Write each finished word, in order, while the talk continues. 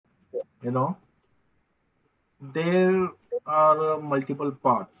you know, there are multiple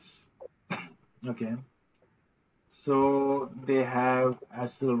paths. Okay, so they have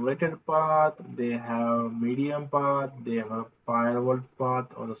accelerated path, they have medium path, they have a firewall path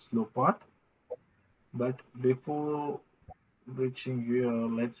or a slow path. But before reaching here,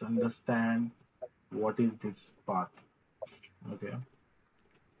 let's understand what is this path. Okay,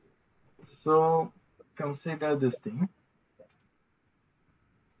 so consider this thing.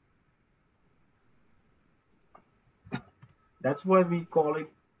 That's why we call it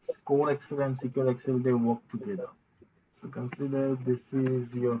CoreXL and SecureXL, they work together. So consider this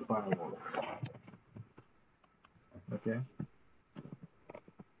is your firewall. Okay,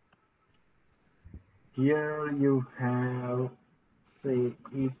 here you have say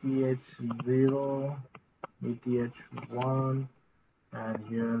ETH0, ETH1, and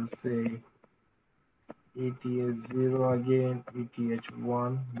here say ETH0 again,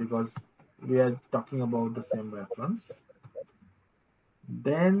 ETH1, because we are talking about the same reference.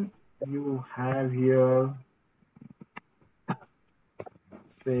 Then you have here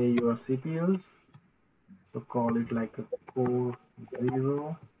say your CPUs, so call it like a core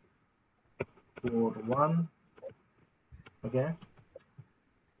 0, core 1. Okay,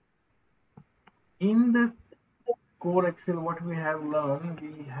 in the CoreXL, what we have learned,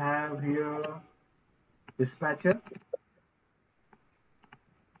 we have here dispatcher,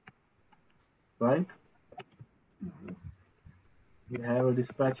 right? We have a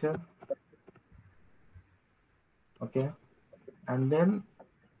dispatcher, okay, and then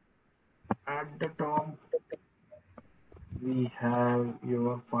at the top we have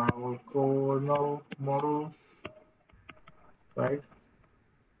your firewall kernel models, right?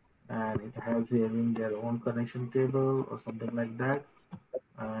 And it has having their own connection table or something like that.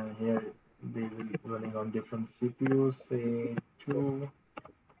 And here they will be running on different CPUs, say 2,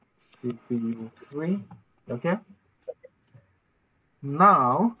 CPU 3. Okay.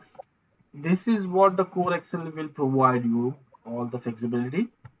 Now this is what the CoreXL will provide you, all the flexibility.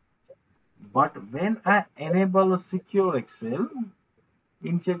 But when I enable a SecureXL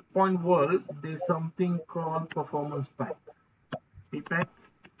in checkpoint world, there's something called performance pack. PPAC,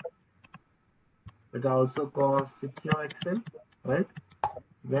 it also called SecureXL, right?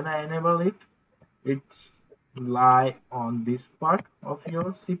 When I enable it, it's lie on this part of your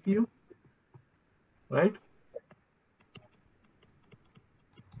CPU, right?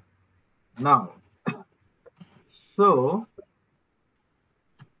 Now, so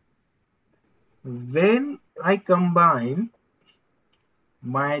when I combine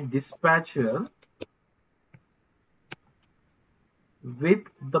my dispatcher with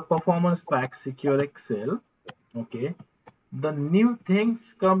the performance pack SecureXL, okay, the new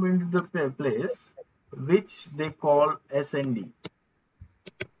things come into the place which they call SND.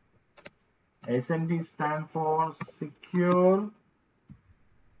 SND stand for Secure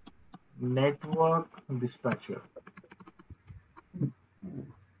Network Dispatcher.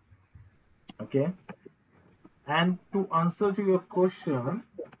 Okay, and to answer to your question,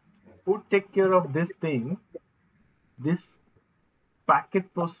 who take care of this thing? This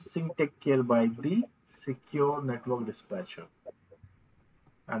packet processing take care by the Secure Network Dispatcher.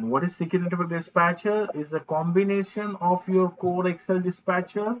 And what is Secure Network Dispatcher? Is a combination of your CoreXL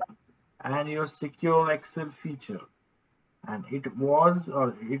dispatcher and your SecureXL feature. And it was,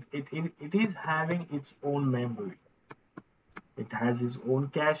 or it is having its own memory. It has its own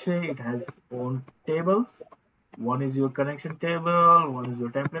cache, it has own tables. One is your connection table, one is your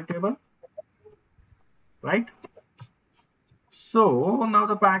template table, right? So now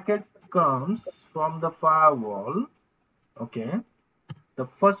the packet comes from the firewall. Okay, the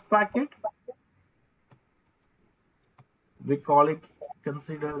first packet, we call it,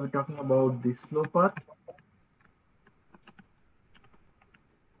 consider we're talking about the slow path.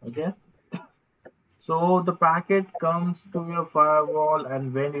 Okay, so the packet comes to your firewall,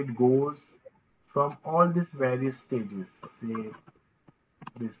 and when it goes from all these various stages, say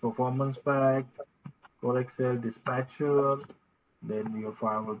this performance pack, CoreXL dispatcher, then your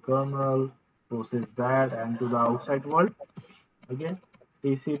firewall kernel, process that and to the outside world. Okay,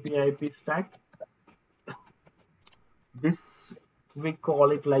 TCP/IP stack. This we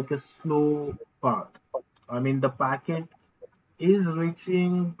call it like a slow path. I mean, the packet is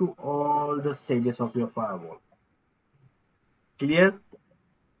reaching to all the stages of your firewall. Clear?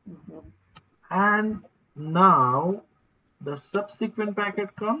 And now the subsequent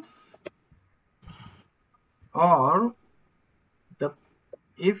packet comes, or the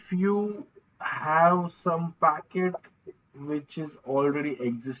if you have some packet which is already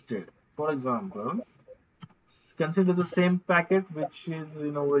existed. For example, consider the same packet which is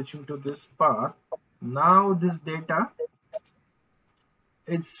reaching to this path. Now this data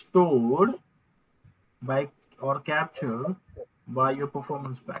is stored by or captured by your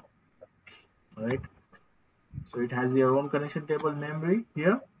performance pack, right? So it has your own connection table memory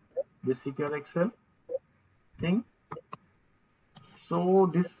here, this SecureXL thing. So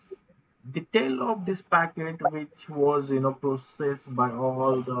this detail of this packet, which was processed by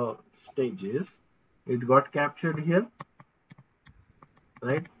all the stages, it got captured here,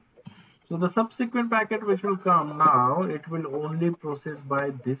 right? So the subsequent packet which will come now, it will only process by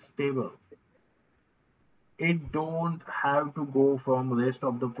this table. It don't have to go from rest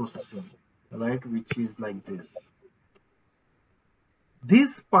of the processing, right? Which is like this.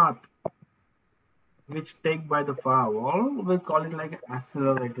 This path which take by the firewall, we call it like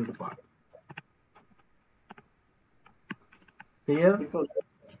accelerated path. Clear?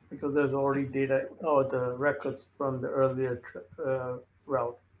 Because there's already data or the records from the earlier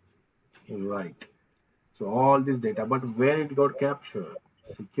route. Right. So all this data, but where it got captured,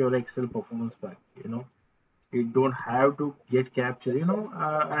 SecureXL performance pack, it don't have to get captured.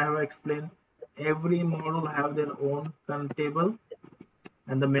 I have explained every module have their own current table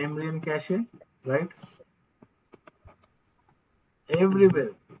and the memory and cache, right?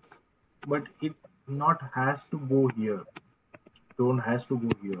 Everywhere, but it not has to go here. Don't has to go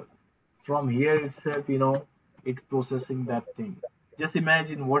here. From here itself, it processing that thing. Just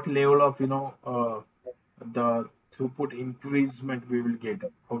imagine what level of the throughput increasement we will get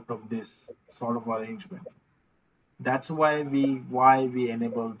out of this sort of arrangement. That's why we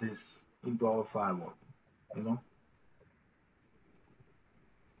enable this into our firewall.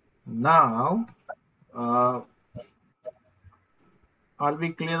 Now, are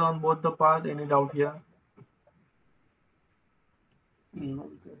we clear on both the path? Any doubt here?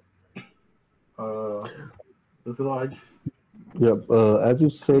 Raj? Yeah, as you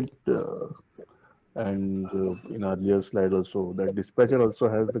said, and in earlier slide also, that dispatcher also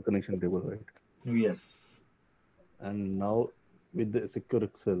has the connection table, right? Yes. And now with the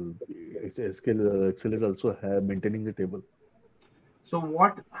SecureXL, XL is also maintaining the table. So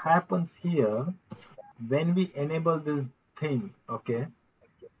what happens here when we enable this thing, okay?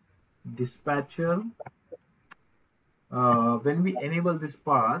 Dispatcher, when we enable this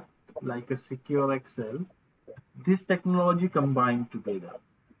path like a SecureXL, this technology combined together.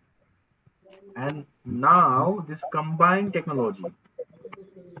 And now this combined technology,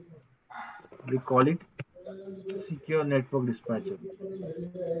 we call it secure network dispatcher.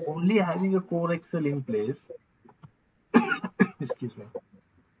 Only having a CoreXL in place, excuse me,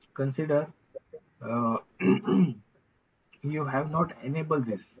 consider you have not enabled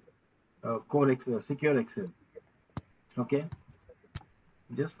this CoreXL, SecureXL. Okay,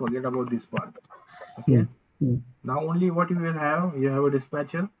 just forget about this part. Okay, now only what you will have, you have a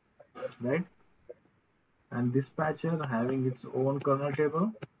dispatcher, right? And dispatcher having its own kernel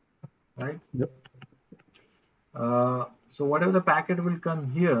table, right? Yep. So whatever the packet will come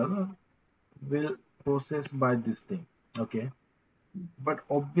here will process by this thing, okay? But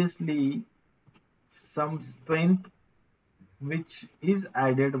obviously some strength which is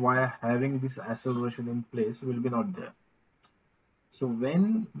added via having this acceleration in place will be not there. So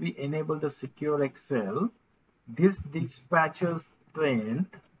when we enable the SecureXL, this dispatcher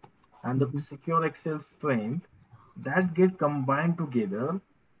strength and the SecureXL strength that get combined together,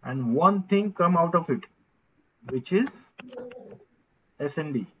 and one thing come out of it, which is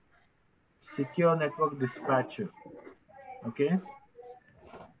SND, Secure Network Dispatcher. Okay.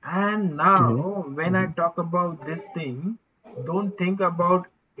 And now when I talk about this thing, don't think about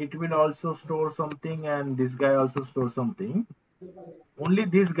it will also store something and this guy also store something. Only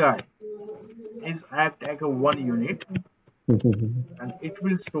this guy is act like a one unit and it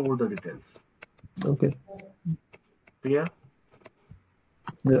will store the details. Okay. Clear?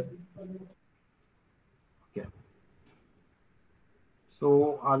 Yeah. Okay.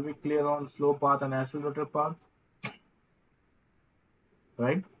 So are we clear on slow path and accelerator path?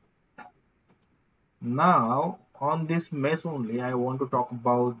 Right? Now on this mesh only, I want to talk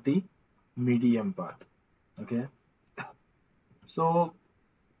about the medium path. Okay. So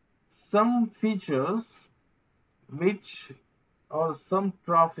some features which or some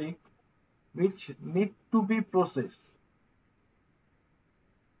traffic which need to be processed.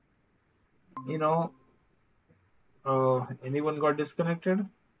 Anyone got disconnected?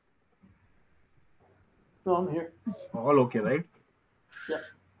 No, I'm here. All okay, right? Yeah.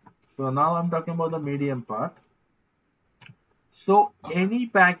 So now I'm talking about the medium path. So any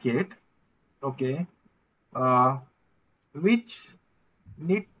packet, okay, which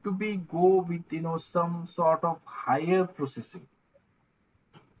need to be go with some sort of higher processing.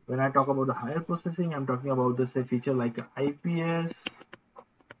 When I talk about the higher processing, I'm talking about the say feature like IPS,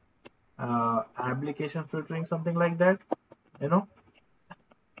 application filtering, something like that. You know,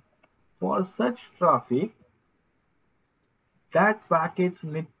 for such traffic, that packets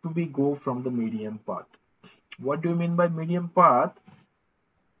need to be go from the medium path. What do you mean by medium path?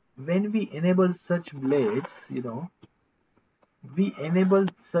 When we enable such blades, we enable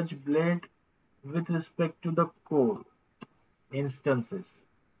such blade with respect to the core instances.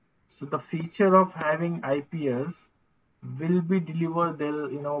 So the feature of having IPS will be deliver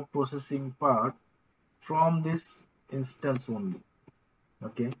their processing part from this instance only.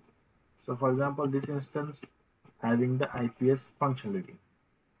 Okay. So for example, this instance having the IPS functionality.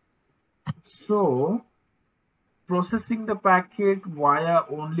 So processing the packet via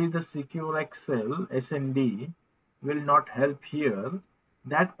only the SecureXL SND will not help here.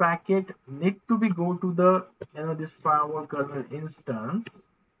 That packet need to be go to the this firewall kernel instance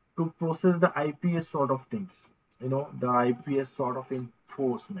to process the IPS sort of things. The IPS sort of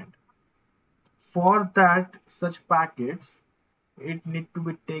enforcement. For that such packets, it need to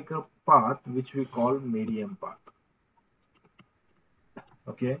be take a path which we call medium path.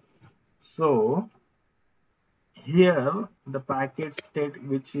 Okay, so here the packet state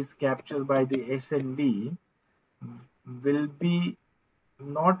which is captured by the SND will be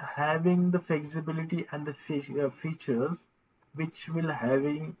not having the flexibility and the features which will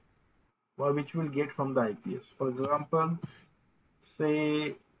having or which will get from the IPS. For example,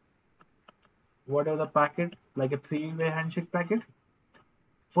 say whatever the packet like a three-way handshake packet.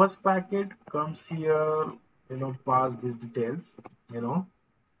 First packet comes here, pass these details, you know,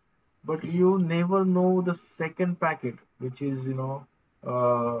 but you never know the second packet, which is,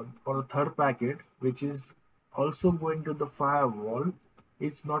 or the third packet, which is also going to the firewall.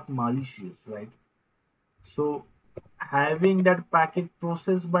 It's not malicious, right? So having that packet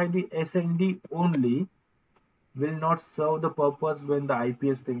processed by the SND only will not serve the purpose when the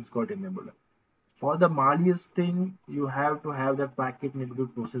IPS things got enabled. For the malicious thing, you have to have that packet need to be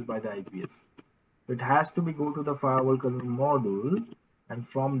processed by the IPS. It has to be go to the firewall kernel module, and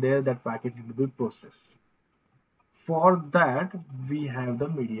from there that packet need to be processed. For that, we have the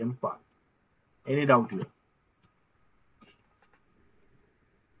medium path. Any doubt here?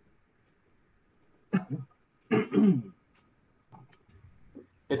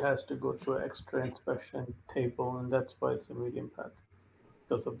 It has to go through an extra inspection table, and that's why it's a medium path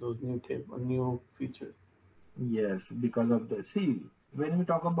because of those new features. Yes, because of the see, when we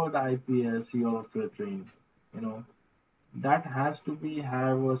talk about the IPS, your filtering, you know, that has to be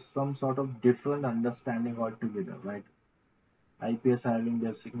have some sort of different understanding altogether, right? IPS having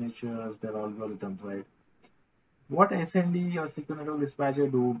their signatures, their algorithms, right? What SND or secure network dispatcher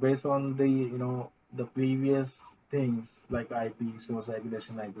do based on the the previous things like IP source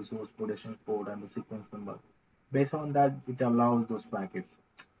aggregation, IP source protection port, and the sequence number. Based on that, it allows those packets.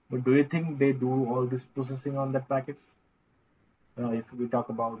 But do you think they do all this processing on that packets? If we talk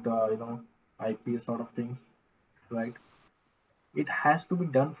about the IP sort of things, right? It has to be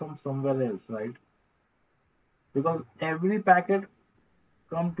done from somewhere else, right? Because every packet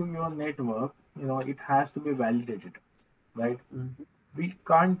come to your network, it has to be validated, right? Mhm. We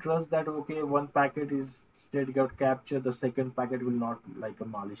can't trust that okay, one packet is state got captured, the second packet will not like a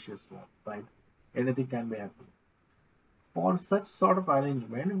malicious one, right? Anything can be happen. For such sort of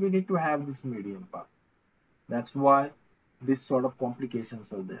arrangement, we need to have this medium path. That's why this sort of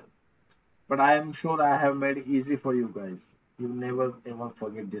complications are there. But I am sure I have made it easy for you guys. You never ever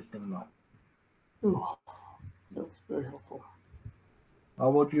forget this thing now. Ooh, that's very helpful. How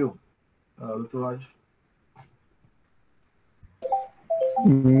about you, Ruturaj?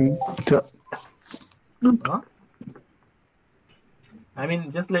 Mm, yeah. Huh? I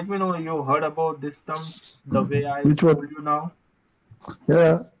mean, just let me know you heard about these terms the way I Which told one? you now.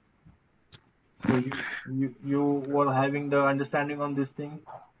 Yeah, So you were having the understanding on this thing.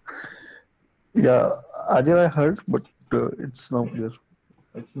 yeah. Ajay, I heard, but it's now clear.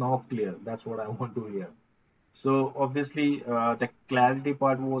 It's now clear. That's what I want to hear. So obviously, the clarity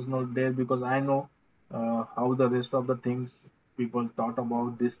part was not there because I know how the rest of the things people thought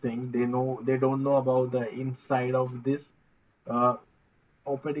about this thing. They don't know about the inside of this uh,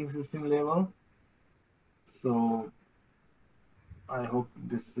 operating system level. So I hope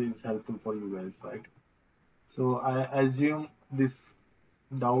this is helpful for you guys, right? So I assume this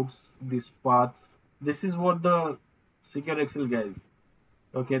doubts, these paths. This is what the Secure Excel guys.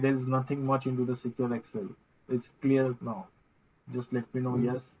 Okay, there is nothing much into the Secure Excel. It's clear now. Just let me know Mhm.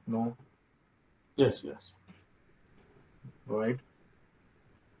 yes, no, Yes, yes. all right.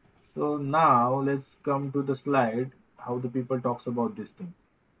 So now let's come to the slide how the people talks about this thing.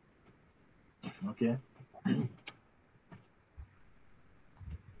 Okay.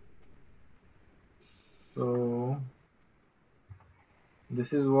 So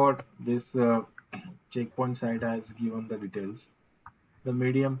this is what this checkpoint site has given the details. The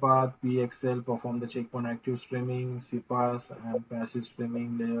medium path PXL perform the checkpoint active streaming, CPAS and passive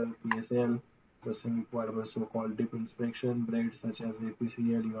streaming layer PSL, processing required by so-called deep inspection, blades such as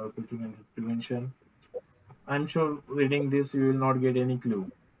APCL, URP prevention. I'm sure reading this you will not get any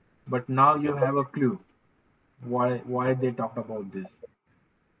clue, but now you have a clue why they talked about this.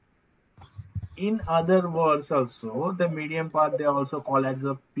 In other words, also the medium path they also call as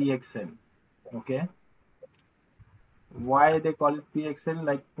a PXL. Okay, why they call it PXL?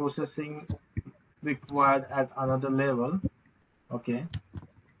 Like processing required at another level. Okay,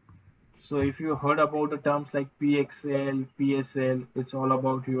 so if you heard about the terms like PXL, PSL, it's all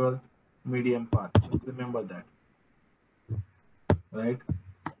about your medium path. Just remember that, right?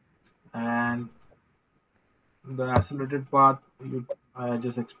 And the accelerated path, I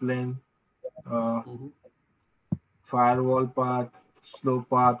just explained. Uh, Mm-hmm. Firewall path, slow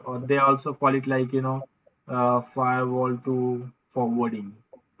path, or they also call it like firewall to forwarding,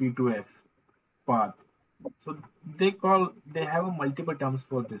 P2F path. So they have a multiple terms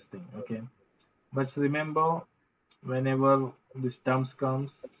for this thing. Okay, but remember whenever this terms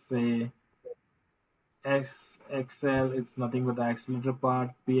comes, say XXL, it's nothing but the accelerator part,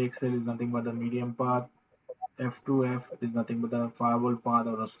 PXL is nothing but the medium path, F2F is nothing but the firewall path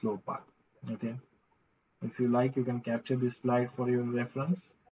or a slow path. Okay. If you like, you can capture this slide for your reference.